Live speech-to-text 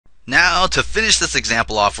Now, to finish this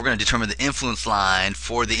example off, we're going to determine the influence line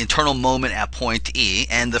for the internal moment at point E.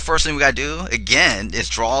 And the first thing we got to do, again, is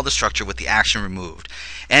draw the structure with the action removed.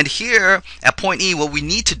 And here at point E, what we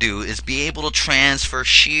need to do is be able to transfer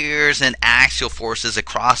shears and axial forces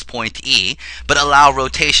across point E, but allow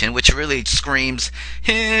rotation, which really screams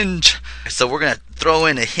hinge. So we're going to throw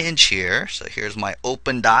in a hinge here. So here's my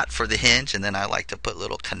open dot for the hinge, and then I like to put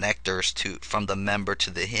little connectors from the member to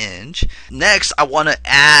the hinge. Next, I want to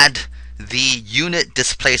add the unit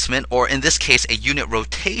displacement, or in this case a unit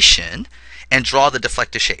rotation, and draw the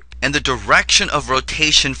deflector shape. And the direction of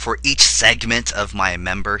rotation for each segment of my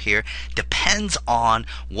member here depends on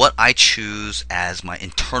what I choose as my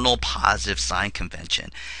internal positive sign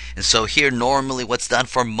convention. And so here normally what's done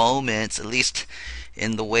for moments, at least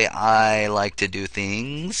in the way I like to do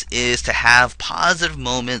things, is to have positive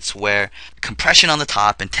moments where compression on the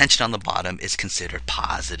top and tension on the bottom is considered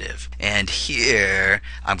positive. And here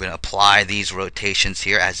I'm going to apply these rotations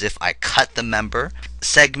here as if I cut the member.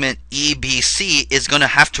 Segment EBC is going to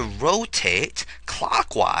have to rotate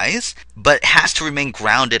clockwise, but has to remain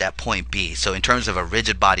grounded at point B. So in terms of a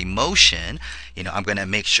rigid body motion, I'm going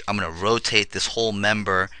to rotate this whole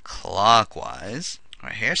member clockwise.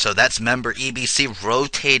 Right here. So that's member EBC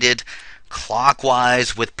rotated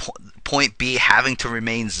clockwise with point B having to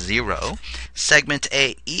remain 0. Segment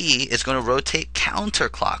AE is going to rotate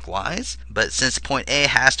counterclockwise, but since point A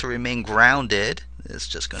has to remain grounded, it's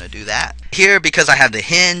just going to do that. Here, because I have the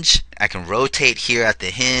hinge, I can rotate here at the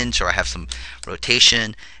hinge, or I have some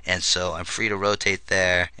rotation, and so I'm free to rotate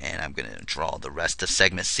there, and I'm going to draw the rest of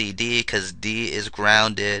segment CD because D is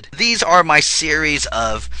grounded. These are my series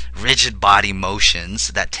of rigid body motions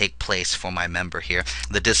that take place for my member here.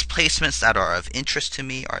 The displacements that are of interest to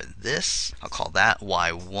me are this. I'll call that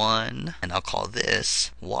Y1, and I'll call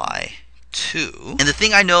this Y2. And the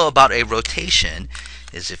thing I know about a rotation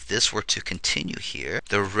is if this were to continue here,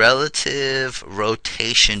 the relative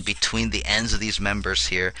rotation between the ends of these members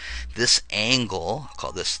here, this angle, I'll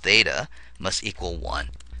call this theta, must equal 1.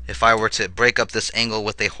 If I were to break up this angle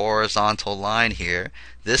with a horizontal line here,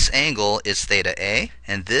 this angle is theta A,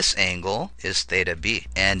 and this angle is theta B.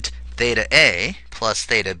 And theta A plus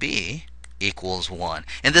theta B equals 1.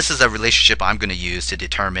 And this is a relationship I'm going to use to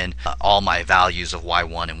determine all my values of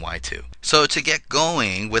y1 and y2. So to get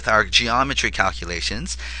going with our geometry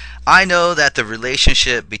calculations, I know that the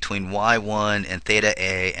relationship between y1 and theta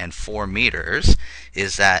A and 4 meters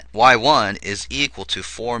is that y1 is equal to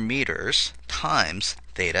 4 meters times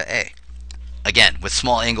theta A. Again, with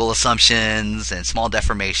small angle assumptions and small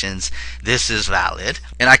deformations, this is valid.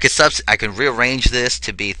 And I can rearrange this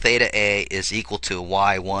to be theta A is equal to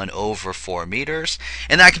y1 over 4 meters.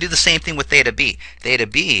 And then I can do the same thing with theta B. Theta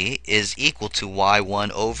B is equal to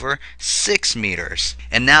y1 over 6 meters.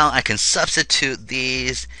 And now I can substitute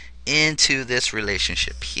these into this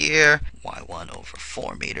relationship here. Y1 over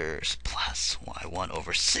 4 meters plus y1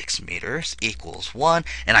 over 6 meters equals 1.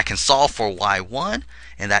 And I can solve for y1,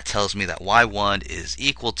 and that tells me that y1 is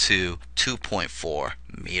equal to 2.4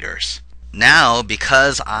 meters. Now,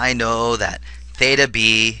 because I know that theta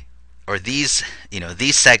B, or these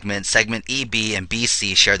segments, segment EB and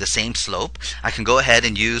BC, share the same slope, I can go ahead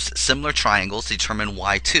and use similar triangles to determine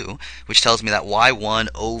y2, which tells me that y1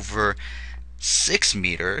 over 6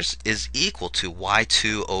 meters is equal to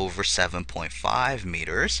y2 over 7.5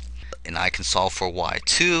 meters. And I can solve for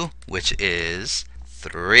y2, which is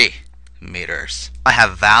 3 meters. I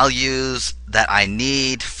have values that I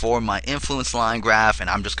need for my influence line graph,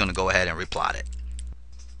 and I'm just going to go ahead and replot it.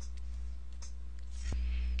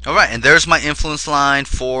 Alright, and there's my influence line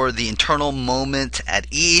for the internal moment at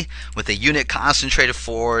E with a unit concentrated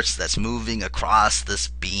force that's moving across this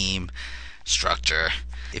beam structure.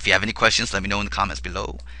 If you have any questions, let me know in the comments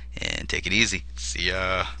below, and take it easy. See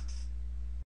ya.